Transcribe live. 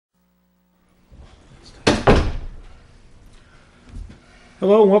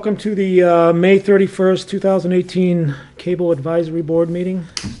Hello and welcome to the May 31st, 2018 Cable Advisory Board meeting.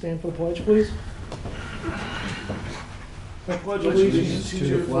 Stand for the pledge, please. I pledge Allegiance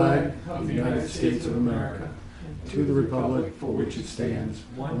to the flag of the United States of America, to the republic for which it stands,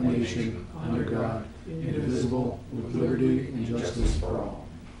 one nation, under God, indivisible, with liberty and justice for all.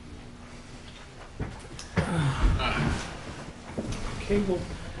 Cable.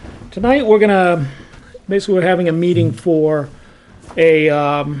 Tonight we're gonna, basically we're having a meeting for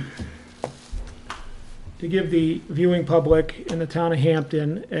to give the viewing public in the town of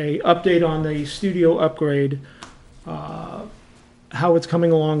Hampton a update on the studio upgrade, how it's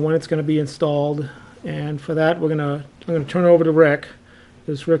coming along, when it's going to be installed, and for that I'm going to turn it over to Rick,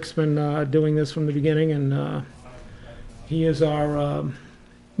 because Rick's been doing this from the beginning, and he is our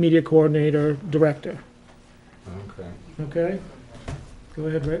media coordinator director. Okay. Okay, go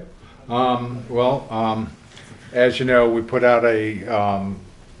ahead, Rick. As you know, we put out a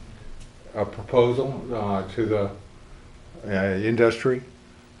proposal to the industry.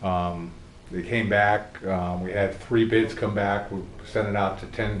 They came back. We had 3 bids come back. We sent it out to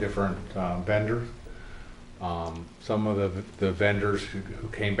 10 different vendors. Some of the vendors who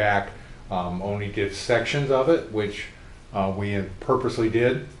came back only did sections of it, which we purposely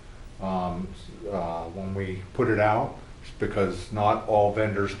did when we put it out, because not all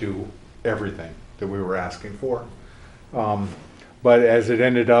vendors do everything that we were asking for. But as it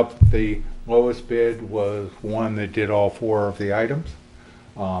ended up, the lowest bid was one that did all 4 of the items.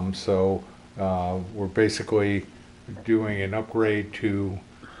 So we're basically doing an upgrade to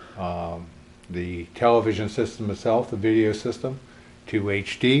the television system itself, the video system, to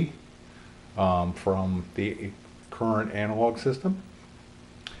HD from the current analog system.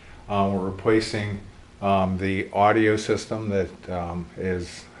 We're replacing the audio system that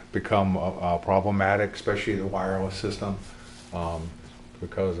is become problematic, especially the wireless system,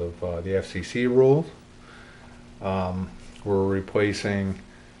 because of the FCC rules. We're replacing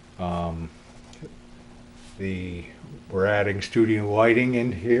we're adding studio lighting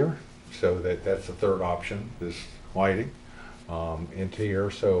in here, so that's the third option, is lighting into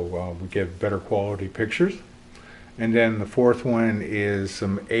here, so we get better quality pictures. And then the fourth one is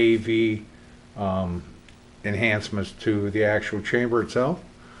some AV enhancements to the actual chamber itself,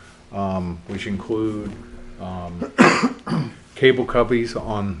 which include cable cubbies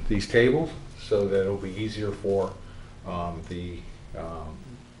on these tables, so that it'll be easier for the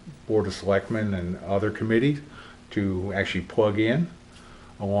Board of Selectmen and other committees to actually plug in,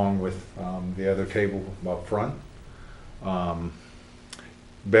 along with the other table up front.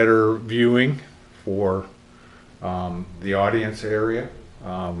 Better viewing for the audience area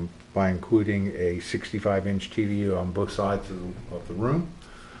by including a 65-inch TV on both sides of the room.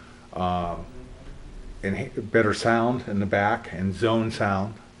 And better sound in the back, and zone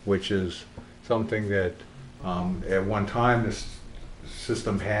sound, which is something that at one time this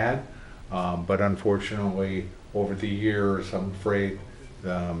system had, but unfortunately over the years, I'm afraid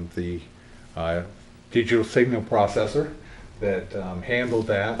the digital signal processor that handled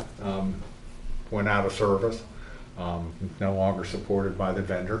that went out of service, no longer supported by the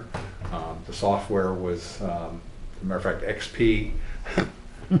vendor. The software was, as a matter of fact, XP.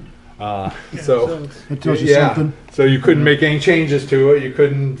 So It tells you something. So you couldn't make any changes to it, you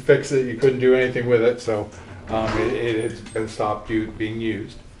couldn't fix it, you couldn't do anything with it, so it had been stopped being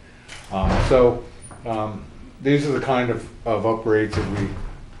used. These are the kind of upgrades that we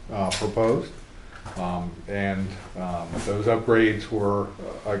proposed, and those upgrades were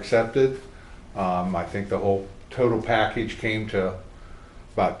accepted. I think the whole total package came to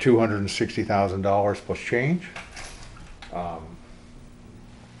about $260,000 plus change.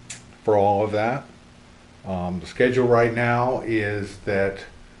 For all of that. The schedule right now is that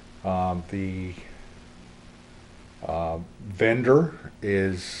the vendor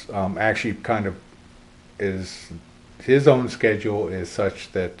is actually his own schedule is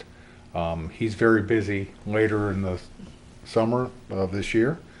such that he's very busy later in the summer of this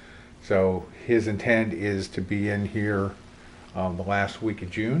year. So his intent is to be in here the last week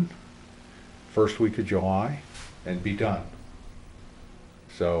of June, first week of July, and be done.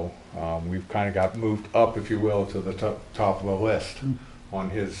 So we've kind of got moved up, if you will, to the top of the list on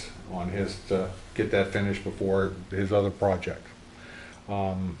his to get that finished before his other project.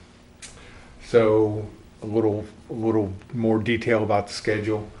 So a little more detail about the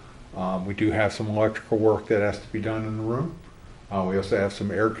schedule. We do have some electrical work that has to be done in the room. We also have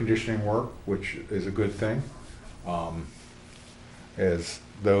some air conditioning work, which is a good thing. As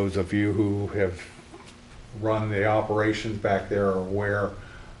those of you who have run the operations back there are aware,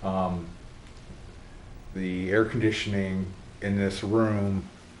 the air conditioning in this room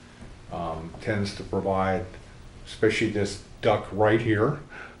tends to provide, especially this duct right here,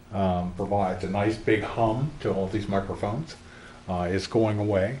 provides a nice big hum to all these microphones. It's going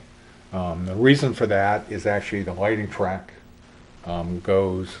away. The reason for that is actually the lighting track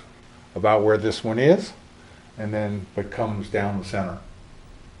goes about where this one is, and then but comes down the center.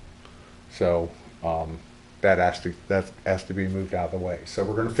 So that has to be moved out of the way. So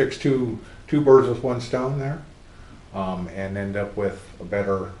we're going to fix two birds with one stone there, and end up with a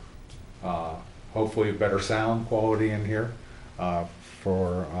better, hopefully a better sound quality in here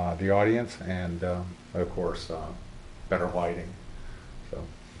for the audience, and of course better lighting. So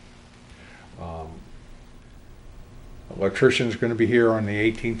electrician's going to be here on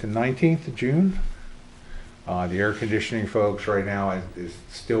the 18th and 19th of June. The air conditioning folks right now is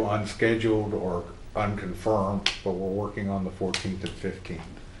still unscheduled or unconfirmed, but we're working on the 14th and 15th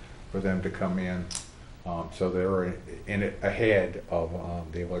for them to come in. So they're in it ahead of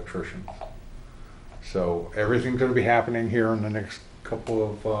the electrician. So everything's going to be happening here in the next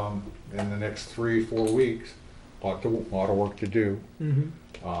couple of, in the next 3-4 weeks. A lot of work to do.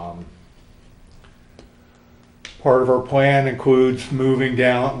 Mm-hmm. Part of our plan includes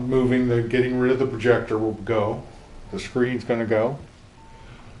getting rid of the projector will go. The screen's going to go.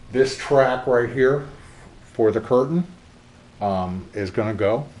 This track right here for the curtain is going to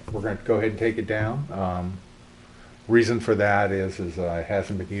go. We're going to go ahead and take it down. Reason for that is it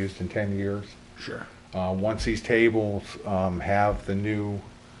hasn't been used in 10 years. Sure. Once these tables have the new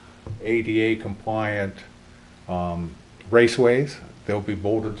ADA compliant raceways, they'll be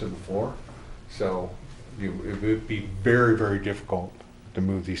bolted to the floor. So it would be very, very difficult to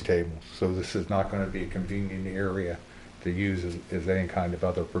move these tables. So this is not going to be a convenient area to use as any kind of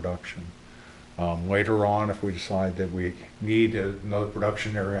other production. Later on, if we decide that we need another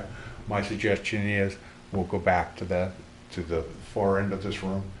production area, my suggestion is we'll go back to the far end of this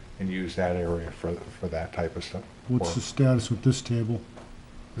room and use that area for that type of stuff. What's the status with this table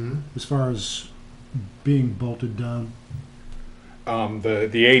as far as being bolted down?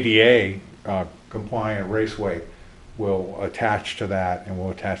 The ADA compliant raceway will attach to that, and will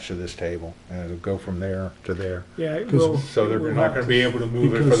attach to this table, and it'll go from there to there. Yeah, So they're not going to be able to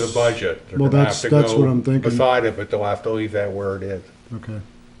move it for the Because- budget. They're well, going to have to that's what go I'm thinking. beside it, but they'll have to leave that where it is. Okay.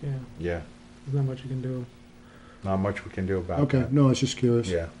 Yeah, Yeah, there's not much you can do. not much we can do about Okay. that. No, I was just curious.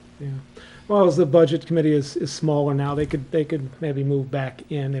 Yeah. Yeah. Well, as the budget committee is smaller now, they could maybe move back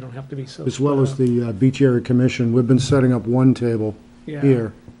in. They don't have to be so. As well as the Beach Area Commission, we've been setting up one table Yeah.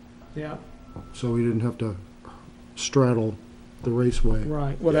 here, Yeah. so we didn't have to straddle the raceway.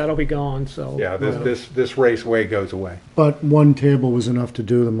 Right. Well, that'll be gone. So. Yeah, this raceway goes away. But one table was enough to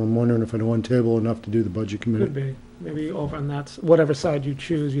do them. I'm wondering if one table enough to do the budget Could committee. be. Maybe over on that, whatever side you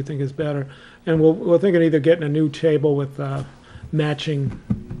choose, you think is better. And we're thinking either getting a new table with matching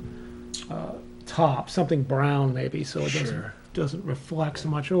top, something brown maybe, so it doesn't reflect so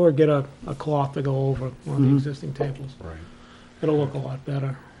much, or get a cloth to go over one of the existing tables. Right. It'll look a lot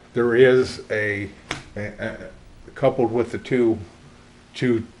better. There is coupled with the two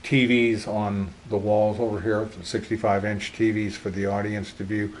TVs on the walls over here, the 65-inch TVs for the audience to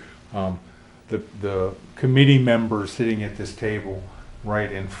view. The committee members sitting at this table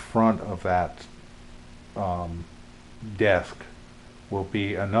right in front of that desk will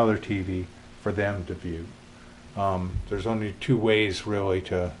be another TV for them to view. There's only two ways really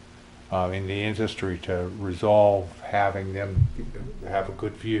to, in the industry, to resolve having them have a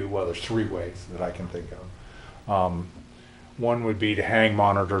good view. Well, there's three ways that I can think of. One would be to hang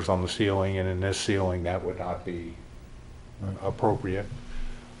monitors on the ceiling, and in this ceiling that would not be appropriate.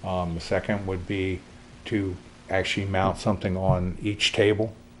 The second would be to actually mount something on each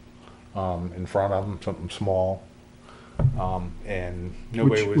table in front of them, something small. And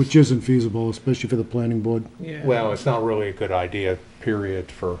nobody was. Which isn't feasible, especially for the planning board. Yeah. Well, it's not really a good idea,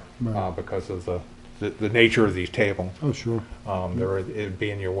 period, for Right. because of the nature of these tables. Oh, sure. It'd be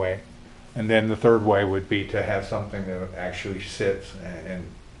in your way. And then the third way would be to have something that actually sits and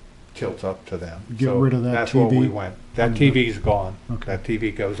tilts up to them. Get rid of that That's what we TV. went. That on the- TV's gone. Okay. That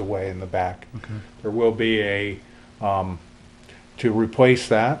TV goes away in the back. Okay. There will be to replace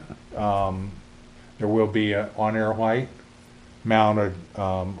that, there will be an on-air light mounted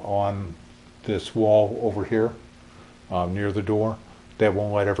on this wall over here near the door that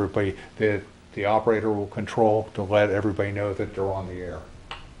won't let everybody, the operator will control to let everybody know that they're on the air.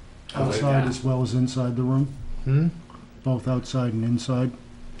 Outside as well as inside the room? Hmm? Both outside and inside?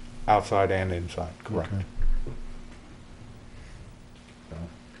 Outside and inside, correct. Okay.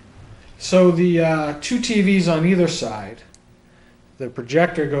 So the two TVs on either side, the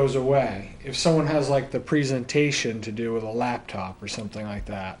projector goes away, if someone has like the presentation to do with a laptop or something like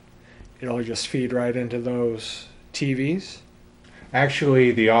that, it'll just feed right into those TVs? Actually,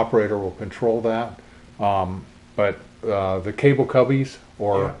 the operator will control that, but the cable cubbies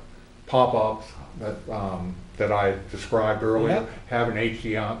or Yeah. pop-ups that I described earlier Yeah. have an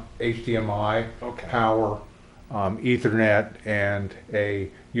HDMI Okay. power, Ethernet, and a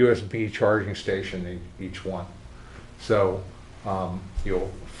USB charging station in each one. So you'll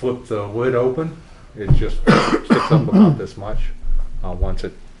flip the lid open. It just sticks up about this much once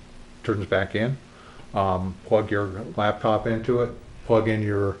it turns back in. Plug your laptop into it, plug in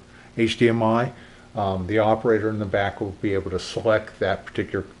your HDMI. The operator in the back will be able to select that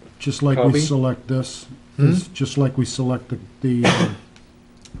particular. Just like Copy. we select this, just like we select the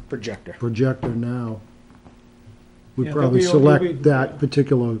Projector. projector now. We Yeah, probably there'll be- select there'll be- that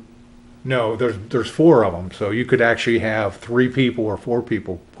particular, No, there's four of them, so you could actually have 3 people or 4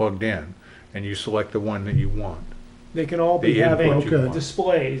 people plugged in, and you select the one that you want. They can all be The input having you want.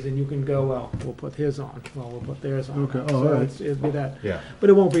 displays, and you can go, well, we'll put his on, well, we'll put theirs on. Okay, oh, So all right. it'll be that. Yeah. But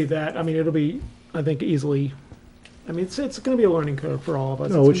it won't be that, I mean, it'll be, I think, easily, I mean, it's gonna be a learning curve for all of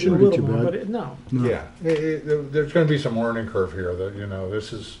us. No, It's it gonna shouldn't be a little too more, bad. but no. no. Yeah, there's going to be some learning curve here. That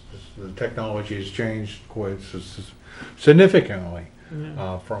the technology has changed quite significantly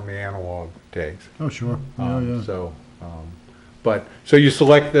Yeah. from the analog days. Oh, sure, yeah, yeah. So, so you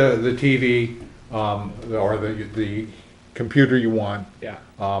select the TV or the computer you want. Yeah.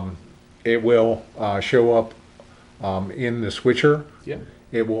 It will show up in the switcher. Yeah.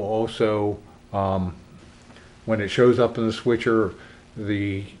 It will also, when it shows up in the switcher,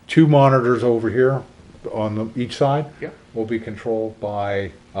 the 2 monitors over here on each side Yeah. will be controlled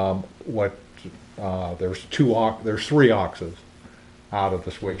by there's 3 auxes out of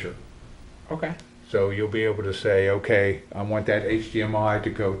the switcher. Okay. So you'll be able to say, okay, I want that HDMI to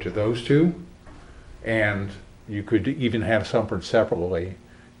go to those 2, and you could even have something separately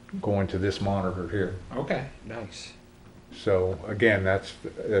going to this monitor here. Okay. Nice. So again, that's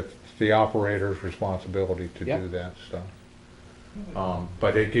the operator's responsibility to Yep. do that stuff.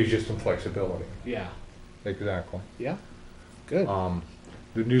 But it gives you some flexibility. Yeah. Exactly. Yeah. Good.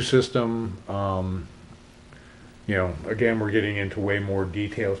 The new system, again, we're getting into way more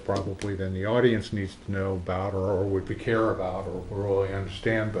details probably than the audience needs to know about or would be care about or really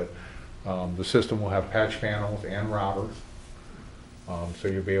understand, but the system will have patch panels and routers. So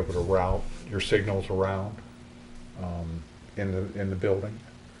you'll be able to route your signals around in the building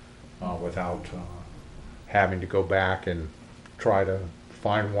without having to go back and try to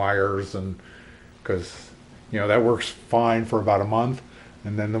find wires, and because that works fine for about a month,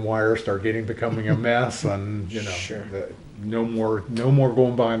 and then the wires start becoming a mess, and Sure. no more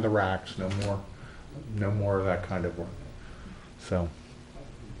going behind the racks, no more of that kind of work. So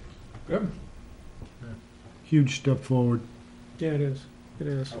Good. Huge step forward. Yeah, it is, it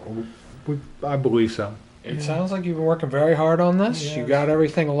is. I believe so. It Yeah. sounds like you've been working very hard on this. You Yes. got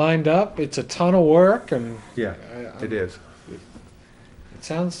everything lined up. It's a ton of work, and Yeah, I- it is. it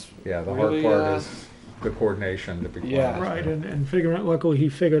sounds Yeah, the really, hard part is the coordination to be quite Yeah. honest. Right, and figuring out, luckily, he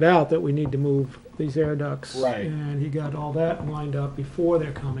figured out that we need to move these air ducts. Right. And he got all that lined up before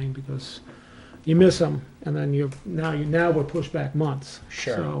they're coming, because you miss them, and then now we're pushed back months.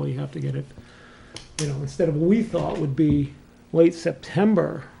 Sure. So you have to get it, instead of what we thought would be late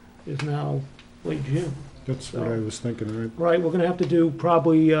September, is now late June. That's what I was thinking, right? Right, we're gonna have to do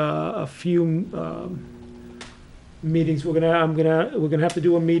probably a few meetings. We're gonna have to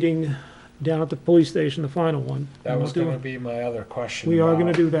do a meeting down at the police station, the final one. that was We'll do going to be my other question. We are gonna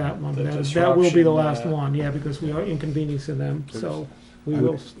about do that one. the That will be the last disruption, one, yeah, because we are inconveniencing them, so we I-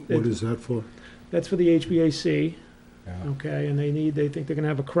 will. What is that for? That's for the HVAC, Yeah. okay, and they think they're gonna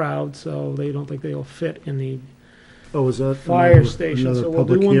have a crowd, so they don't think they'll fit in the Oh, is that fire another- station, another so we'll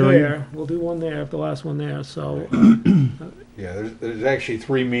do public one hearing? there. We'll do one there, the last one there, so, Yeah, there's actually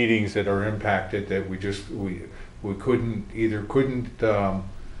 3 meetings that are impacted that we couldn't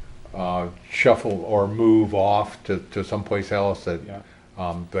shuffle or move off to someplace else that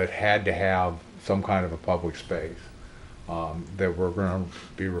but had to have some kind of a public space that we're going to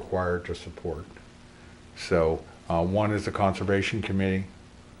be required to support. So one is the Conservation Committee.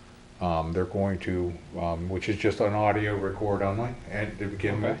 They're going to, which is just an audio record only and to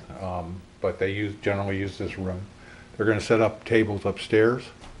begin with, but they generally use this room. They're going to set up tables upstairs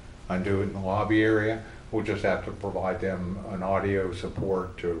and do it in the lobby area. We'll just have to provide them an audio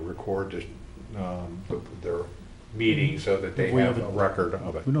support to record their meeting so that they We have have a it. record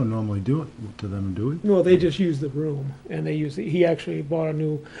of it. We don't normally do it to them, do we? well, they just use the room, and he actually bought a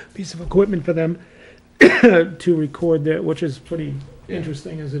new piece of equipment for them, to record that, which is pretty Yeah.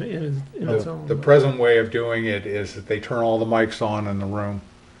 interesting as in its own. The but- present way of doing it is that they turn all the mics on in the room.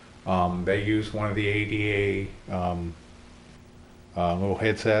 They use one of the ADA little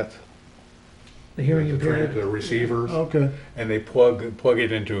headsets, The hearing the impaired. receivers, Okay. and they plug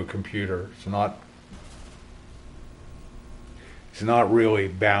it into a computer. It's not really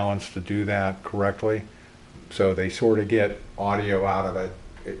balanced to do that correctly, so they sort of get audio out of it.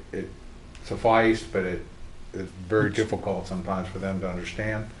 It sufficed, but it's very difficult sometimes for them to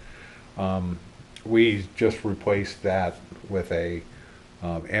understand. We just replaced that with a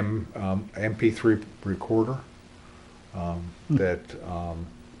MP3 recorder that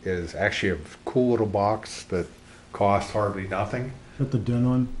is actually a cool little box that costs hardly nothing. Is that the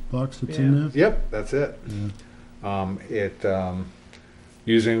Denon box that's in there? Yep, that's it.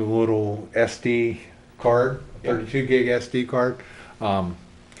 Using a little SD card, 32 gig SD card,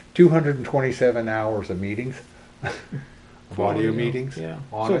 227 hours of meetings, of audio meetings Yeah.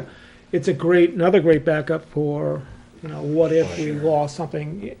 on So it. it's another great backup for, what if we lost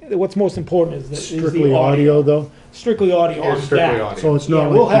something? What's most important is Strictly the audio, though? Strictly audio on It's strictly that. audio. So it's Yeah,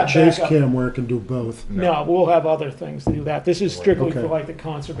 not we'll like the have chase backup. cam where it can do both? No, we'll have other things to do that. This is strictly Okay. for like the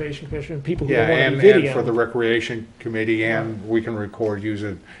conservation commission, people who Yeah, want to and video. for the recreation committee, and we can use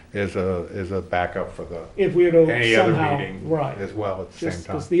it as a backup for the, If we were to any other somehow, meeting right. as well at the same time.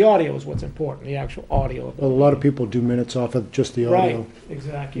 Because the audio is what's important, the actual audio of the Well, a lot of people do minutes off of just the Right, audio.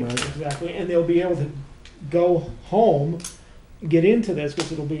 exactly, Right. exactly. And they'll be able to go home, get into this,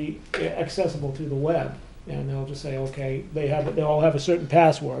 because it'll be accessible through the web. And they'll just say, okay, they'll all have a certain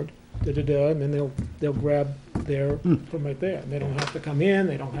password, da-da-da, and then they'll grab their, from right there. And they don't have to come in,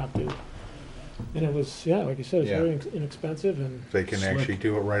 they don't have to, and it was, like you said, it's Yeah. very inexpensive, and They can Slick. actually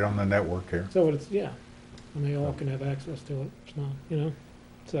do it right on the network here. so it's, and they all can have access to it, it's not,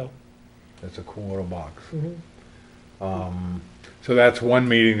 so. It's a cool little box. Mhm. So that's one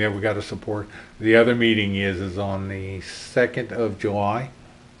meeting that we got to support. The other meeting is on the 2nd of July.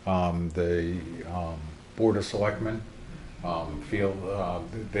 The Board of Selectmen feel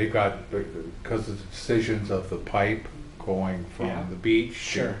they got, because of the decisions of the pipe going from the beach.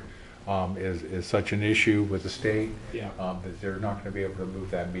 Sure. Is such an issue with the state Yeah, that they're not going to be able to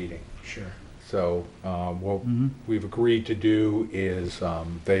move that meeting. sure. So what we've agreed to do is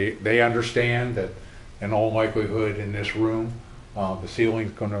they understand that in all likelihood in this room, half the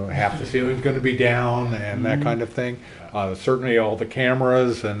ceiling's going to be down and that kind of thing. Certainly all the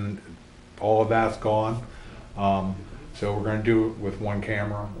cameras and all of that's gone. So we're going to do it with one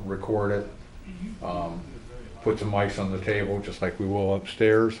camera, record it, put some mics on the table just like we will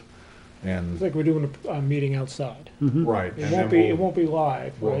upstairs. And It's like we're doing a meeting outside. right. It and won't then be, it won't be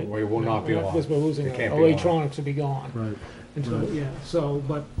live, we'll- right? we will not be live. Because we're losing, It can't be live. electronics will be gone. Right. Until, so,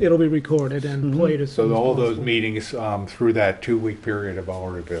 but it'll be recorded and played as soon So as all those possible. meetings through that 2-week period have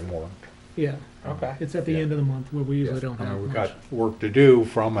already been worked. Yeah, Okay. it's at the Yeah. end of the month where we usually Yes. don't have We've much. got work to do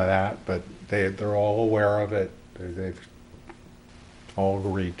from that, but they're all aware of it. They've all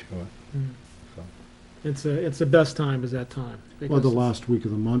agreed to it. Mm. So. It's the best time is that time. Well, the because last week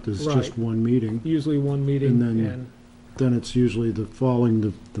of the month is Right. just one meeting. Usually one meeting And then- and, Then it's usually the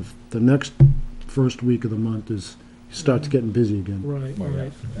following, the next first week of the month is, starts getting busy again. right, Well, yeah.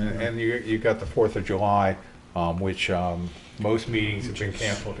 right. And you got the 4th of July, which most meetings have been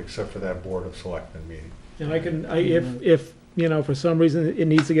canceled except for that Board of Selectmen meeting. And if, for some reason it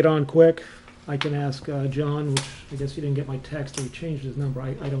needs to get on quick, I can ask John, which I guess he didn't get my text, or he changed his number,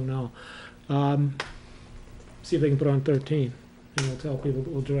 I don't know. See if they can put on 13, and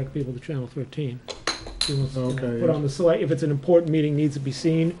we'll direct people to channel 13. He wants to, Okay, put yes. on the select, if it's an important meeting, needs to be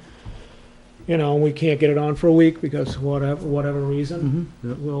seen, and we can't get it on for a week because whatever reason,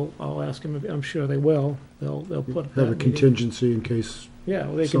 Yeah. I'll ask him, I'm sure they will, they'll put that Have a meeting. contingency in case, Yeah,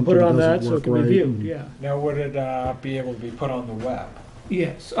 well, they can put it on something that doesn't so it work can be right viewed, and- yeah. Now, would it be able to be put on the web?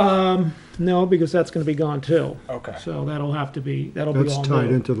 Yes, no, because that's gonna be gone too, Okay. so that'll be all that's new. tied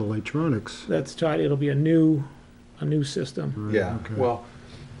into the electronics. That's tied, it'll be a new system. Right, Yeah, okay. well,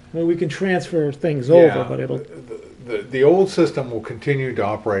 I mean, we can transfer things yeah, over, but it'll, the old system will continue to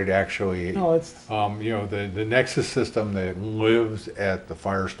operate actually. no, it's, The Nexus system that lives at the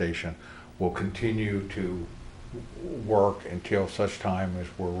fire station will continue to work until such time as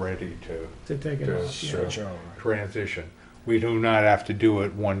we're ready to take it to off, yeah. Switch over. transition. We do not have to do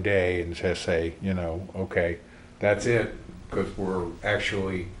it one day and just say, okay, that's it, because we're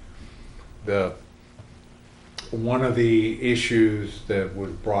actually, one of the issues that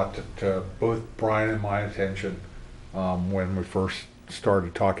was brought to both Brian and my attention when we first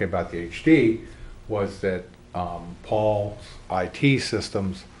started talking about the HD was that Paul's IT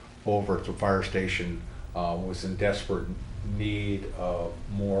systems over at the fire station was in desperate need of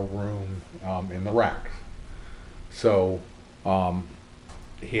more room in the racks. So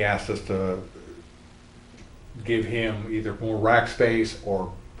he asked us to give him either more rack space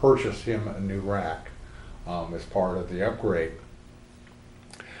or purchase him a new rack as part of the upgrade.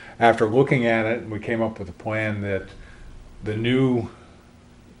 After looking at it, we came up with a plan that the new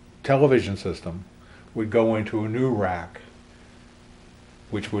television system would go into a new rack,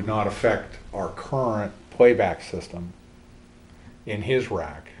 which would not affect our current playback system in his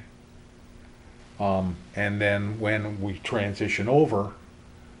rack. And then when we transition over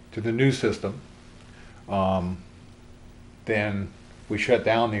to the new system, then we shut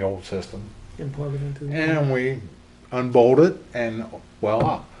down the old system And plug it into the. and we unbolt it, and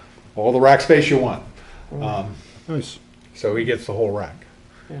well, all the rack space you want. Nice. So he gets the whole rack.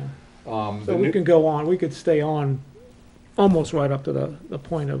 Yeah. The So we new- can go on, we could stay on almost right up to the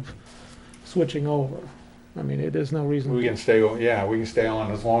point of switching over. I mean, there's no reason. We can stay, yeah, we can stay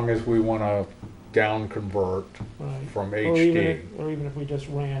on as long as we want to down convert Right. from Or even HD. if, or even if we just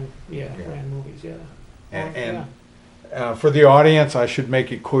ran movies, yeah. And for the audience, I should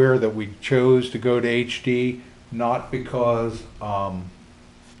make it clear that we chose to go to HD not because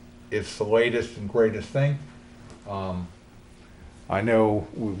it's the latest and greatest thing. I know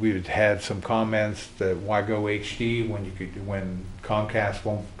we've had some comments that why go HD when Comcast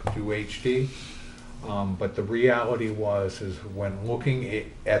won't do HD. But the reality is when looking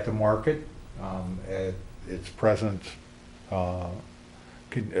at the market, at its present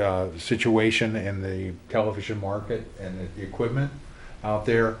situation in the television market and the equipment out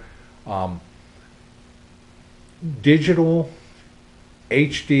there, digital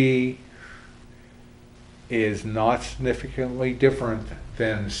HD is not significantly different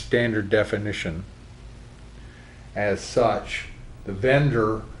than standard definition. As such, the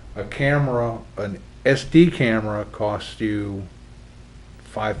vendor, an SD camera costs you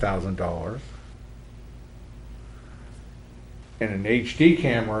 $5,000, and an HD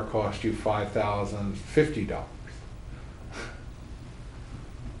camera costs you $5,050.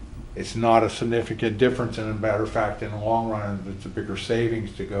 It's not a significant difference, and as a matter of fact, in the long run, it's a bigger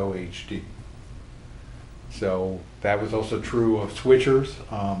savings to go HD. So that was also true of switchers.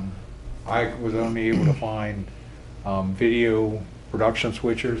 I was only able to find video production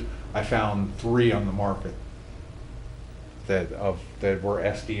switchers. I found 3 on the market that were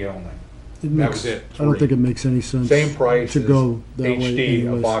SD only. That was it. I don't 3. think it makes any sense. Same price to as go that way HD, a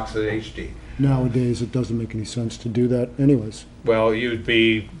anyways. box of HD. Nowadays, it doesn't make any sense to do that anyways. Well, you'd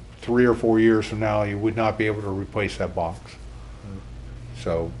be 3 or 4 years from now, you would not be able to replace that box.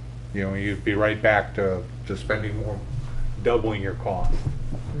 So, you'd be right back to spending more, doubling your cost.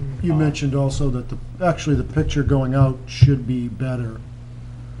 You mentioned also that actually the picture going out should be better.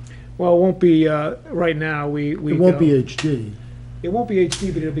 Well, it won't be, right now, we. It won't be HD. It won't be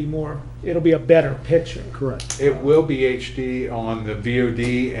HD, but it'll be a better picture. Correct. It will be HD on the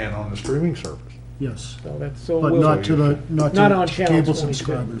VOD and on the streaming service. Yes. So that's, But we'll. Not on to channel cable 22,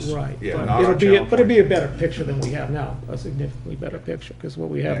 subscribers. right. Yeah, But not on it'll be, channel but it'll be a 22. better picture than we have now, a significantly better picture, because what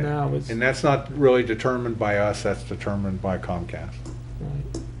we have now is. And that's not really determined by us, that's determined by Comcast.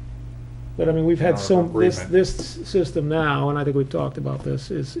 Right. But I mean, we've had Our agreement. this system now, and I think we've talked about this,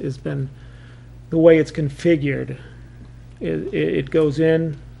 is been, the way it's configured, it goes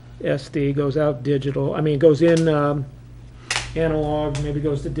in SD, goes out digital, it goes in analog, maybe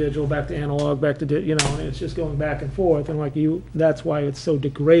goes to digital, back to analog, back to, and it's just going back and forth, and that's why it's so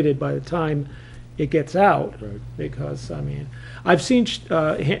degraded by the time it gets out. Right. Because, I've seen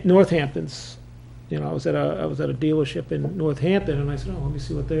Northampton's. I was at a dealership in Northampton, and I said, "Oh, let me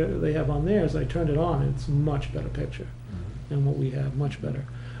see what they have on theirs." I turned it on, and it's a much better picture than what we have, much better.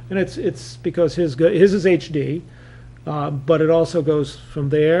 And it's because his is HD, but it also goes from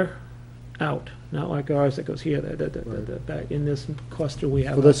there out, not like ours that goes here. That back in this cluster we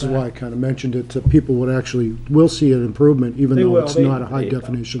have. Well, this is out back. why I kind of mentioned it, so people will see an improvement, even They though will. it's They- not a high they-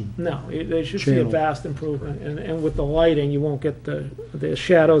 definition. No, they should see a Channel. vast improvement, and with the lighting, you won't get the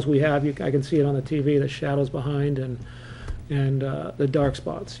shadows we have. I can see it on the TV, the shadows behind and the dark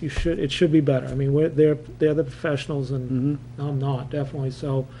spots. It should be better. They're the professionals, and I'm not, definitely,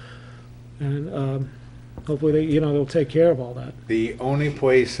 so, and hopefully they'll take care of all that. The only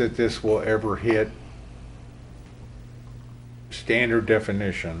place that this will ever hit standard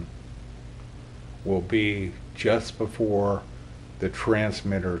definition will be just before the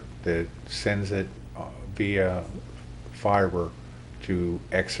transmitter that sends it via fiber to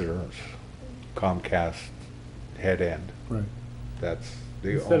Exeter's Comcast head end. Right. That's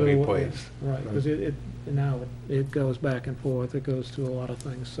the Instead of only the- place. Right, because now it goes back and forth, it goes to a lot of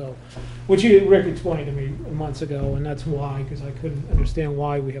things, so, which Rick explained to me months ago, and that's why, because I couldn't understand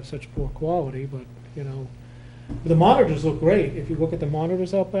why we have such poor quality, but, you know, the monitors look great. If you look at the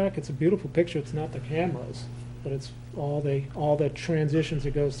monitors out back, it's a beautiful picture. It's not the cameras, but it's all the transitions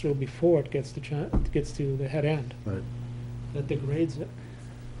it goes through before it gets to the head end. Right. That degrades it.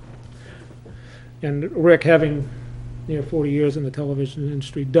 And Rick, having 40 years in the television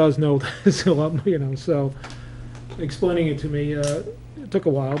industry, does know this a lot, so explaining it to me, it took a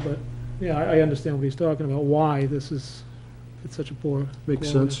while, but yeah, I understand what he's talking about, why it's such a poor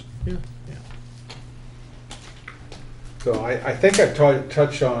Makes quality. sense. Yeah. So I think I've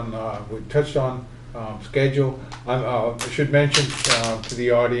touched on, we touched on schedule. I should mention to the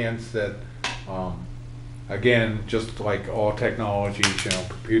audience that, again, just like all technologies,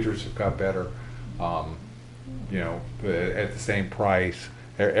 computers have got better, at the same price.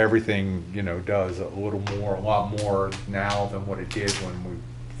 Everything, does a lot more now than what it did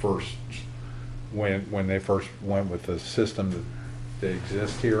when they first went with the system that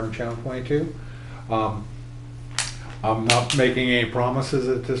exists here in Channel 22. I'm not making any promises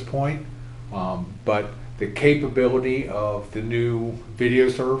at this point, but the capability of the new video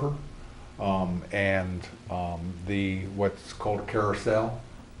server and what's called a carousel,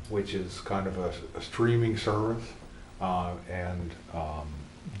 which is kind of a streaming service and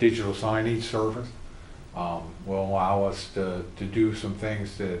digital signage service, will allow us to do some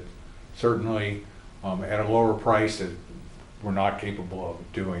things that certainly at a lower price that we're not capable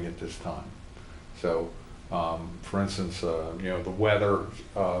of doing at this time. So. For instance, the weather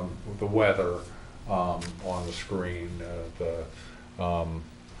on the screen, the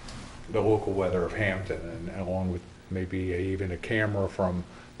local weather of Hampton, and along with maybe even a camera from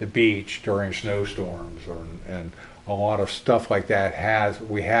the beach during snowstorms, and a lot of stuff like that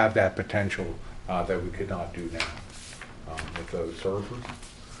we have that potential that we could not do now with those servers.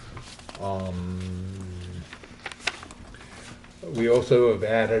 We also have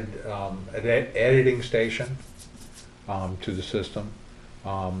added an editing station to the system.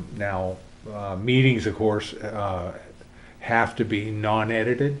 Now, meetings, of course, have to be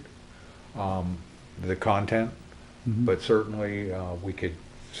non-edited, the content, but certainly we could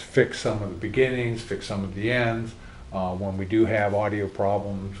fix some of the beginnings, fix some of the ends. When we do have audio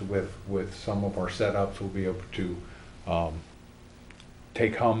problems with some of our setups, we'll be able to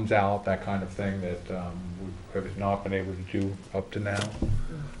take hums out, that kind of thing that we have not been able to do up to now,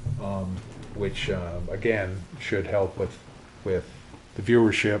 which again should help with the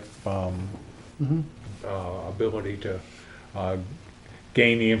viewership ability to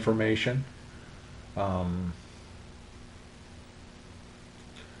gain the information.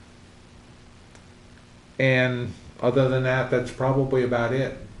 And other than that, that's probably about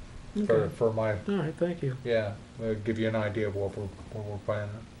it for my. All right, thank you. Yeah, it'll give you an idea of what we're planning.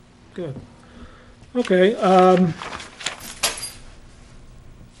 Good. Okay.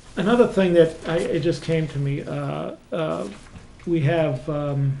 Another thing that it just came to me, we have,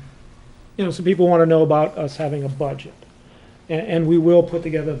 some people want to know about us having a budget. And we will put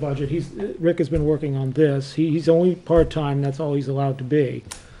together a budget. Rick has been working on this. He's only part-time, that's all he's allowed to be.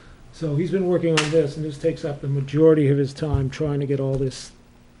 So he's been working on this, and this takes up the majority of his time trying to get all this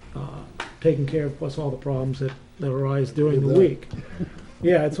taken care of, plus all the problems that arise during the week.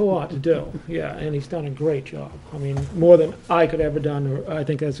 Yeah, it's a lot to do. Yeah, and he's done a great job. I mean, more than I could ever done, or I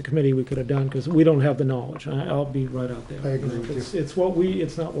think as a committee we could have done, because we don't have the knowledge. I'll be right out there. I agree with you.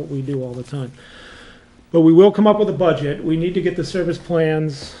 It's not what we do all the time. But we will come up with a budget. We need to get the service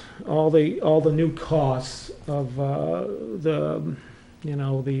plans, all the new costs of the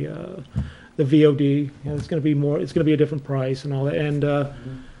VOD. It's going to be more. It's going to be a different price and all that,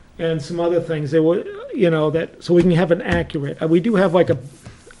 and some other things. They will, that so we can have an accurate. We do have like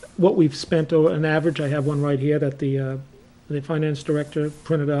what we've spent over an average. I have one right here that the finance director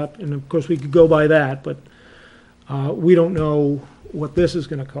printed up, and of course we could go by that, but we don't know what this is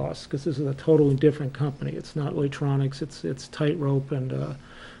going to cost, because this is a totally different company. It's not electronics. It's Tightrope, and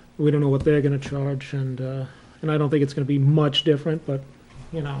we don't know what they're going to charge, and I don't think it's going to be much different, but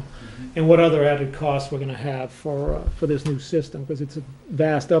and what other added costs we're going to have for this new system, because it's a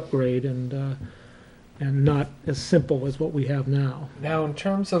vast upgrade and not as simple as what we have now. Now, in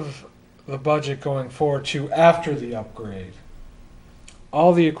terms of the budget going forward to after the upgrade,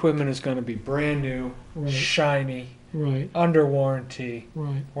 all the equipment is going to be brand new, Right. shiny, Right, under warranty.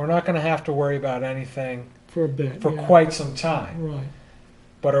 right, We're not going to have to worry about anything for a bit. for yeah. quite some time. Right.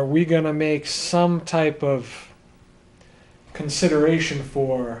 But are we going to make some type of consideration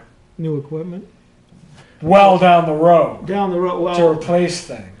for New equipment. well down the road down the road, to well, replace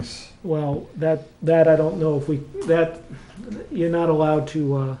things. well, that I don't know if we, you're not allowed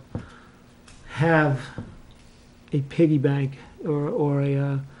to, have a piggy bank or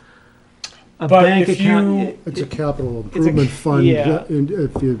a But bank if account. It's a capital It's a- improvement fund, yeah.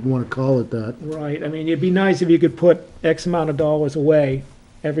 if you want to call it that. Right, I mean, it'd be nice if you could put X amount of dollars away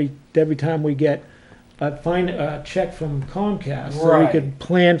every time we get a check from Comcast. So we Right. could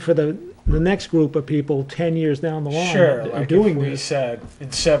plan for the next group of people 10 years down the line. Sure, that are like doing if we this. said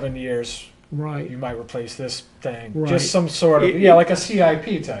in 7 years Right, you might replace this thing, Right. just some sort of like a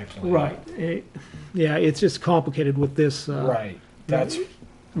CIP type thing. right. Yeah, it's just complicated with this, Right. That's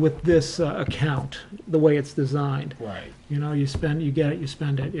account, the way it's designed. right. You know, you get it, you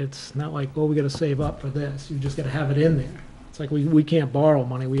spend it. It's not like, well, we gotta save up for this. You just gotta have it in there. It's like we can't borrow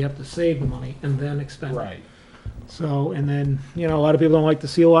money. We have to save the money and then expend it. Right. So, and then, you know, a lot of people don't like to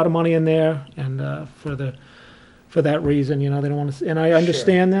see a lot of money in there, and for that reason, you know, they don't want to, and I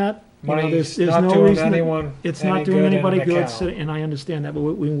understand that. You know, Money's there's not no doing reason that- anyone. It's any not doing good in anybody an good, account. so- and I understand that, but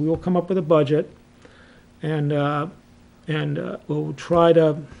we will come up with a budget, and we'll try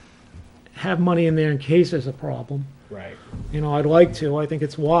to have money in there in case there's a problem. Right. You know, I'd like to, I think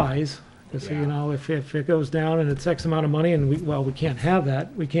it's wise, because, Yeah. you know, if it goes down and it's X amount of money, and we can't have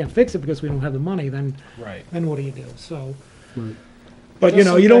that, we can't fix it because we don't have the money, then Right. what do you do? So. Right. But, you Just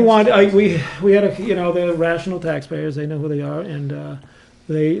know, some you don't things want, to- we had you know, they're rational taxpayers, they know who they are, and,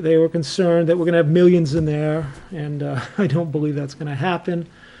 they were concerned that we're gonna have millions in there, and, I don't believe that's gonna happen.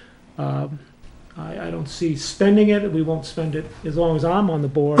 I don't see spending it, we won't spend it as long as I'm on the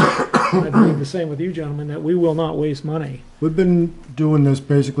board. And I believe the same with you gentlemen, that we will not waste money We've been doing this,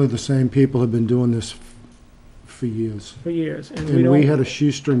 basically the same people have been doing this for years. for years, and we And don't. we had a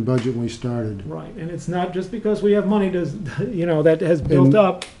shoestring budget when we started. Right, and it's not just because we have money, does, you know, that has built And-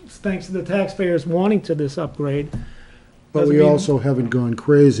 up, thanks to the taxpayers wanting to this upgrade. But Doesn't we mean- also haven't gone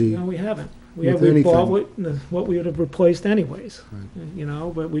crazy. No, we haven't. With We bought anything. what we would have replaced anyways, Right. you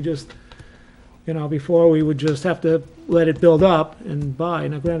know, but we just, you know, before we would just have to let it build up and buy.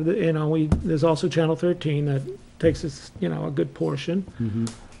 Now granted, you know, there's also Channel 13 that takes us, you know, a good portion. Mhm.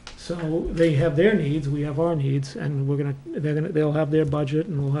 So they have their needs, we have our needs, and they'll have their budget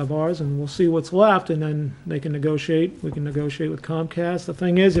and we'll have ours, and we'll see what's left, and then they can negotiate, we can negotiate with Comcast. The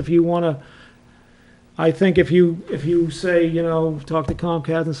thing is, if you wanna, I think if you say, you know, talk to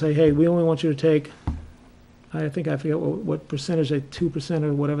Comcast and say, hey, we only want you to take, I forget what percentage, 2%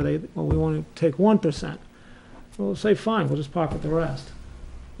 or whatever we want to take 1%. We'll say, fine, we'll just pocket the rest.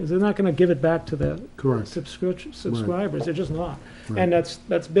 Because they're not gonna give it back to the Correct. subscribers, they're just not. Right. And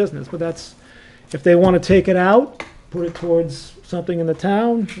that's business, but that's, if they want to take it out, put it towards something in the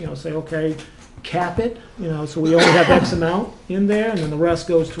town, you know, say, okay, cap it, you know, so we only have X amount in there, and then the rest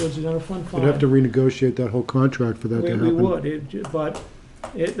goes towards the general fund, We'd have to fine. renegotiate that whole contract for that to We happen. would, but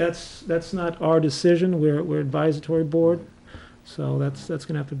that's not our decision, we're advisory board, so that's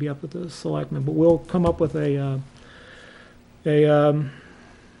gonna have to be up with the selectmen, but we'll come up with a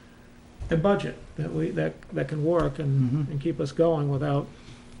budget that can work Mhm. and keep us going without,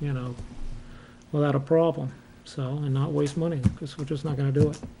 you know, without a problem, so, and not waste money, because we're just not gonna do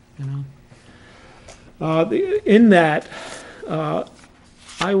it, you know. In that,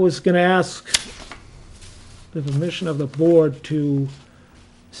 I was gonna ask the permission of the board to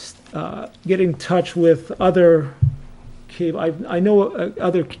get in touch with other cable, I know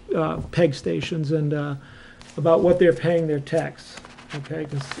other PEG stations and about what they're paying their techs, okay?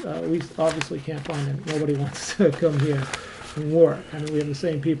 Because we obviously can't find them, nobody wants to come here and work. I mean, we have the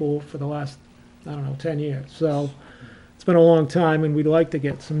same people for the last, I don't know, 10 years. So it's been a long time, and we'd like to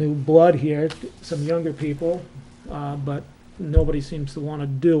get some new blood here, some younger people, but nobody seems to want to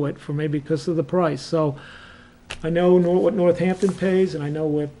do it for maybe because of the price. So I know what Northampton pays, and I know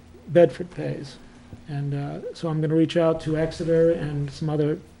what Bedford pays. And so I'm going to reach out to Exeter and some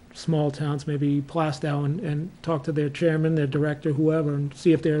other small towns, maybe Plastow, and talk to their chairman, their director, whoever, and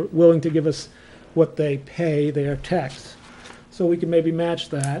see if they're willing to give us what they pay their techs. So we can maybe match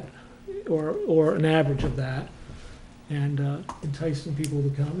that, or an average of that, and entice some people to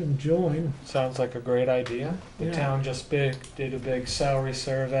come and join. Sounds like a great idea. The Yeah. town just did a big salary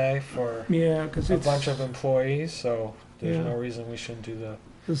survey for Yeah, because a it's bunch of employees, so there's Yeah. no reason we shouldn't do the.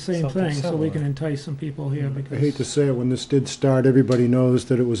 the same something thing, so we similar. can entice some people here, because. I hate to say it, when this did start, everybody knows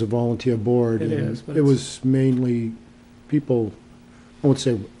that it was a volunteer board. It and is, but It was mainly people, I won't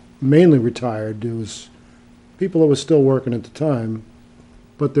say mainly retired, it was people that were still working at the time,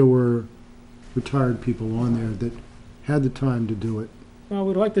 but there were retired people on there that had the time to do it. Well,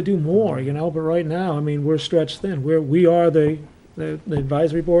 we'd like to do more, you know, but right now, I mean, we're stretched thin. We are the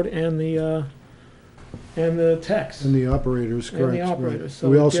advisory board and the and the techs. And the operators, And the correct. right. operators, so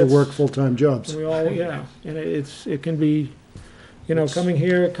We it also gets- work full-time jobs. We all, yeah, and it can be, coming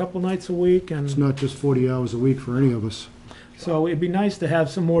here a couple nights a week, It's and not just 40 hours a week for any of us. so it'd be nice to have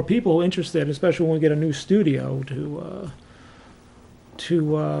some more people interested, especially when we get a new studio to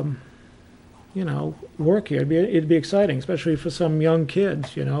work here. It'd be exciting, especially for some young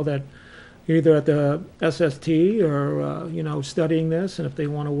kids, that either at the SST or, studying this, and if they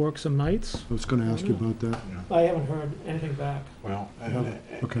want to work some nights. I was gonna ask you about that. I haven't heard anything back. Well,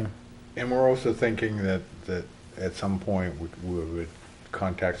 Okay. and we're also thinking that at some point we would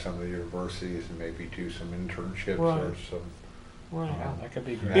contact some of the universities and maybe do some internships or Right. some. Right. Yeah, that could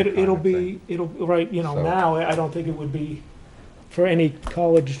be great. That It'll kind of be, right, So- now, I don't think it would be for any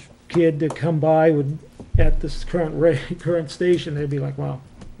college kid to come by at this current station, they'd be like, well,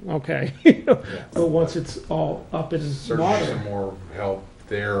 okay. But once it's all up and Certainly some modern, more help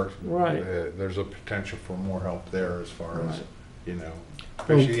there. Right. There's a potential for more help there as far as, Right.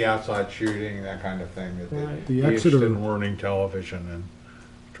 especially the outside shooting, that kind of thing. That they'd Right. be The interested Exeter- in learning television and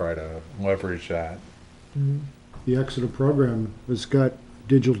try to leverage that. Mhm. The Exeter program has got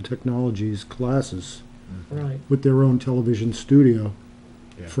digital technologies classes Right, with their own television studio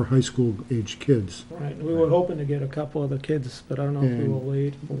Yeah. for high school aged kids. right. We were hoping to get a couple of the kids, but I don't know if we And- were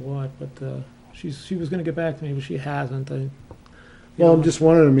late or what, but she was gonna get back to me, but she hasn't. Well, I'm just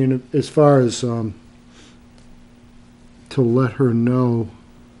wondering, I mean, as far as, to let her know,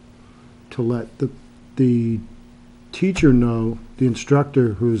 to let the teacher know, the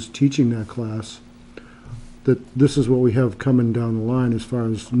instructor who's teaching that class, that this is what we have coming down the line as far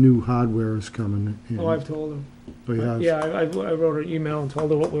as new hardware is coming. and- Oh, I've told her. Oh, you have? Yeah, I wrote an email and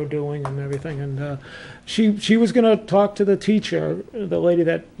told her what we were doing and everything, and she was gonna talk to the teacher, the lady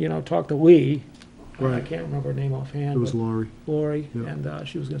that, talked to Lee. I Right. can't remember her name offhand. It was but Laurie. Lori, Yeah. and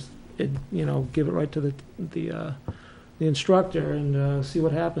she was gonna, give it right to the instructor and see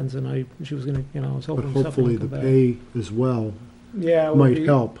what happens, and she was gonna, I was But hoping something hopefully would the come back. pay as well Yeah, it would might be-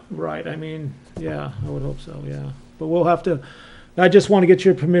 help. Right, I mean, yeah, I would hope so, yeah. But we'll have to, I just want to get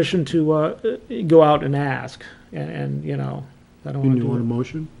your permission to go out and ask, and, I don't And want you to want a do it.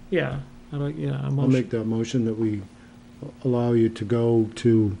 motion? Yeah, a I'll motion, make that motion that we allow you to go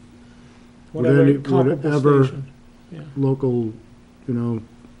to whatever whatever- comparable station. Yeah, local,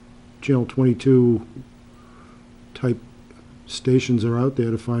 Channel 22 type stations are out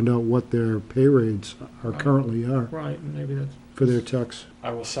there to find out what their pay rates are Right. currently are right, and maybe that's, for their techs.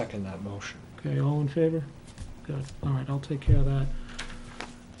 I will second that motion. okay, all in favor? Good, all right, I'll take care of that.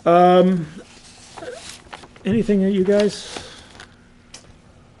 Anything that you guys,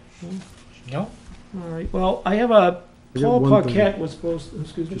 No? all right, well, I have I got Paul one thing. Paquette was supposed,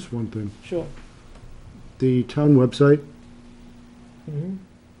 excuse me, Just one thing. sure. The town website, Mhm.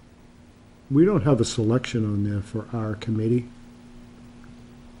 we don't have a selection on there for our committee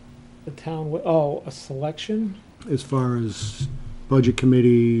The town, a selection? as far as budget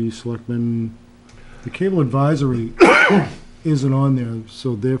committee, selectmen. The cable advisory isn't on there,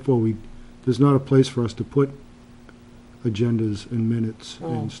 so therefore there's not a place for us to put agendas and minutes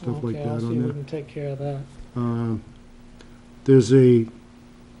Oh, and stuff like okay, that I'll see on if we there. can take care of that. There's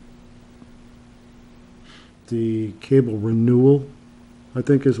the cable renewal, I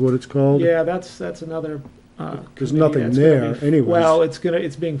think is what it's called. Yeah, that's another, There's committee nothing that's gonna there be- anyways. Well,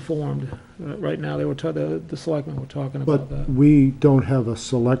 it's being formed, right now, the selectmen were talking about But that. we don't have a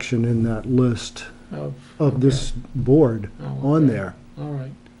selection in that list of this board Oh, on okay. there. All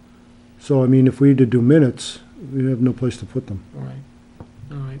right, So, I mean, if we had to do minutes, we have no place to put them. all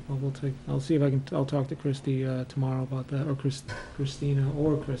right, well, I'll see if I'll talk to Christie, tomorrow about that, or Christina,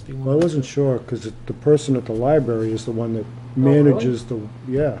 or Christie. one Well, I of the wasn't two. sure, because the person at the library is the one that really? manages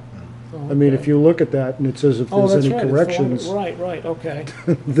yeah. Oh, I mean, if okay. you look at that and it says if Oh, there's that's any right, it's the one- corrections, Right, okay.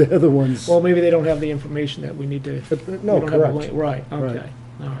 they're the ones. Well, maybe they don't have the information that we need to. No, we don't have a correct. link- Right, Right. okay,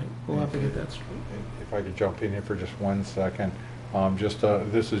 all right, we'll have to get that straight. If I could jump in here for just 1 second,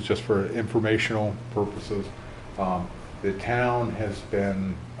 this is just for informational purposes. The town has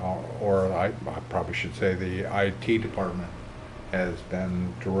been, or I probably should say the IT department has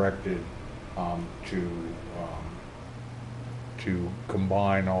been directed to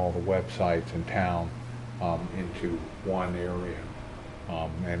combine all the websites in town into one area.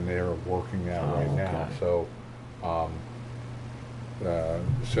 And they're working that Oh, right now. okay. So,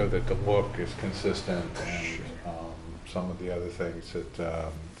 so that the look is consistent and some of the other things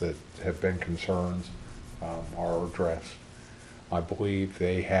that have been concerns are addressed. I believe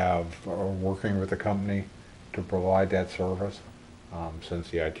they are working with a company to provide that service, since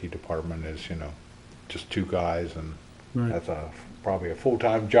the IT department is, just two guys, and Right. that's probably a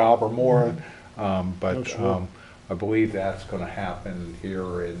full-time job or more. Oh, But sure. I believe that's gonna happen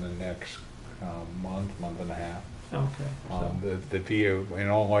here in the next month and a half. Okay. So, The VO, in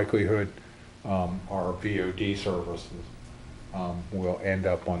all likelihood, our VOD services will end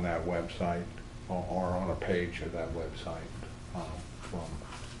up on that website or on a page of that website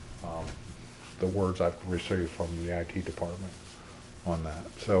from the words I've received from the IT department on that.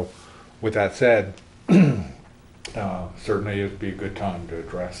 So with that said, certainly it'd be a good time to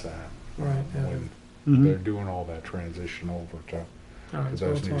address that. right, yeah. When Mhm. they're doing all that transition over to All right, so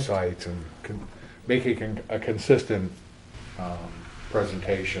those we'll new talk- sites and making a consistent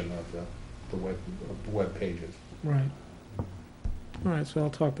presentation of the web pages. Right. All right, so I'll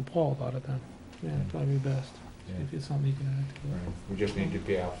talk to Paul about it then. Yeah, probably best. Yeah. If it's something he can add to Right. We just need to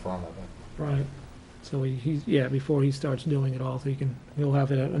be out front of it. it. Right. So he's, yeah, before he starts doing it all, so he'll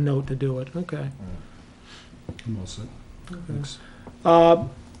have a note to do it. Okay. I'm all set. Thanks.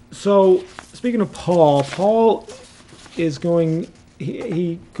 So, speaking of Paul, Paul is going,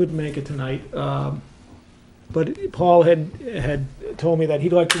 he couldn't make it tonight, but Paul had told me that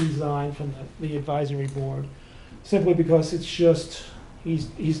he'd like to resign from the advisory board, simply because it's just,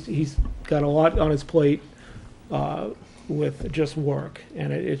 he's got a lot on his plate with just work,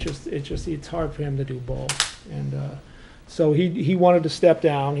 and it's hard for him to do both. And so he wanted to step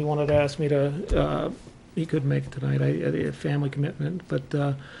down, he wanted to ask me to, he couldn't make it tonight, I had a family commitment,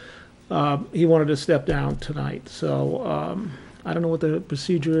 but he wanted to step down tonight, so I don't know what the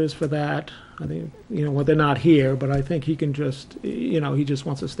procedure is for that. I think, well, they're not here, but I think he can just, he just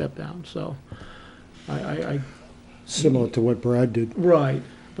wants to step down, so I Similar to what Brad did. right,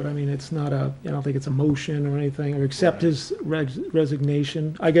 but I mean, it's not I don't think it's a motion or anything, or accept his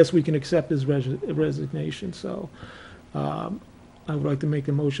resignation. I guess we can accept his resignation, so I would like to make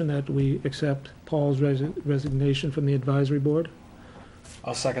a motion that we accept Paul's resignation from the advisory board.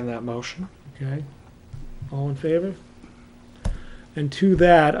 I'll second that motion. Okay, all in favor? And to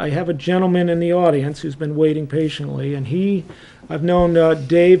that, I have a gentleman in the audience who's been waiting patiently, and I've known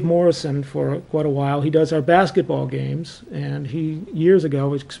Dave Morrison for quite a while. He does our basketball games, and he, years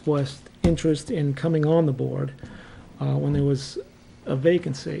ago, expressed interest in coming on the board when there was a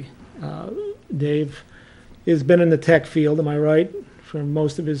vacancy. Dave has been in the tech field, am I right, for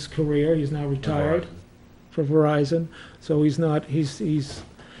most of his career. He's now retired for Verizon, so he's not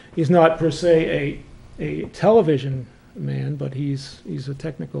per se a television man, but he's a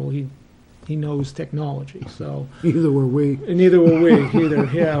technical, he knows technology, so. Neither were we. And neither were we either,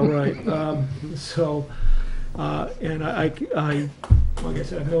 yeah, right. And I, like I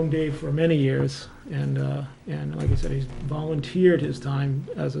said, I've known Dave for many years, and like I said, he's volunteered his time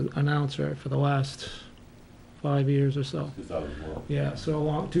as an announcer for the last 5 years or so. 2012. Yeah, so a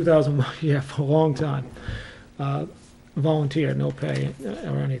long, 2000, yeah, for a long time. Volunteer, no pay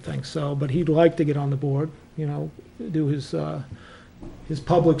or anything, so, but he'd like to get on the board, do his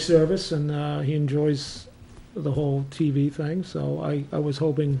public service, and he enjoys the whole TV thing, so I was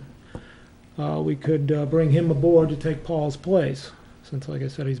hoping we could bring him aboard to take Paul's place, since, like I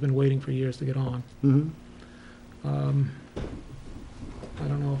said, he's been waiting for years to get on. Mhm. I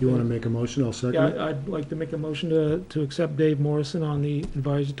don't know if. You want to make a motion? I'll second it. Yeah, I'd like to make a motion to accept Dave Morrison on the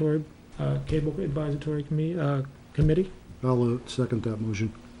Cable Advisory Committee. I'll second that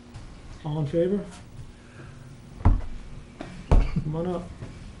motion. All in favor? Come on up.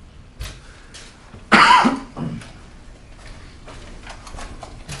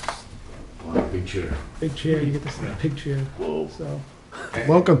 On a big chair. Big chair, you get this big chair, Whoa. so.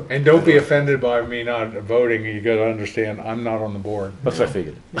 Welcome. And don't be offended by me not voting, you gotta understand, I'm not on the board. That's what I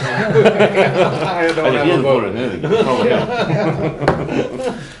figured. I I don't have a didn't vote vote. on anything.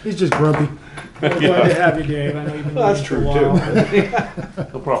 He's just grumpy. We're glad to have you, Dave, I know you've been That's waiting for a true, while.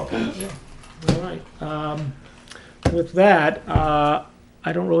 No problem. All right, with that, I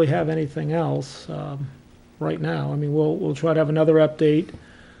don't really have anything else, right now. I mean, we'll try to have another update,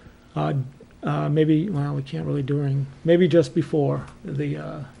 maybe, well, we can't really maybe just before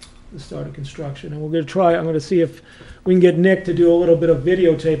the start of construction. And I'm gonna see if we can get Nick to do a little bit of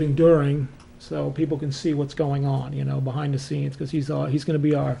videotaping during, so people can see what's going on, behind the scenes, because he's gonna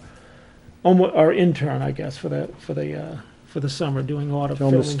be our intern, I guess, for the summer, doing a lot of Tell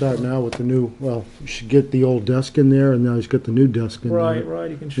him filming. to start now with the new, well, you should get the old desk in there, and now he's got the new desk in there. Right,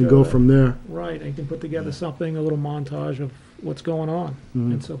 you can show And go that. from there. Right, and can put together something, a little montage of what's going on,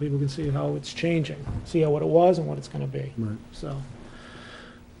 Mhm. and so people can see how it's changing, see what it was and what it's gonna be, Right. so.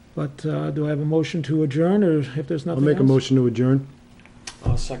 But, do I have a motion to adjourn, or if there's I'll nothing else? make a motion to adjourn.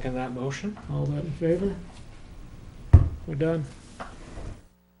 I'll second that motion. All that in favor? We're done.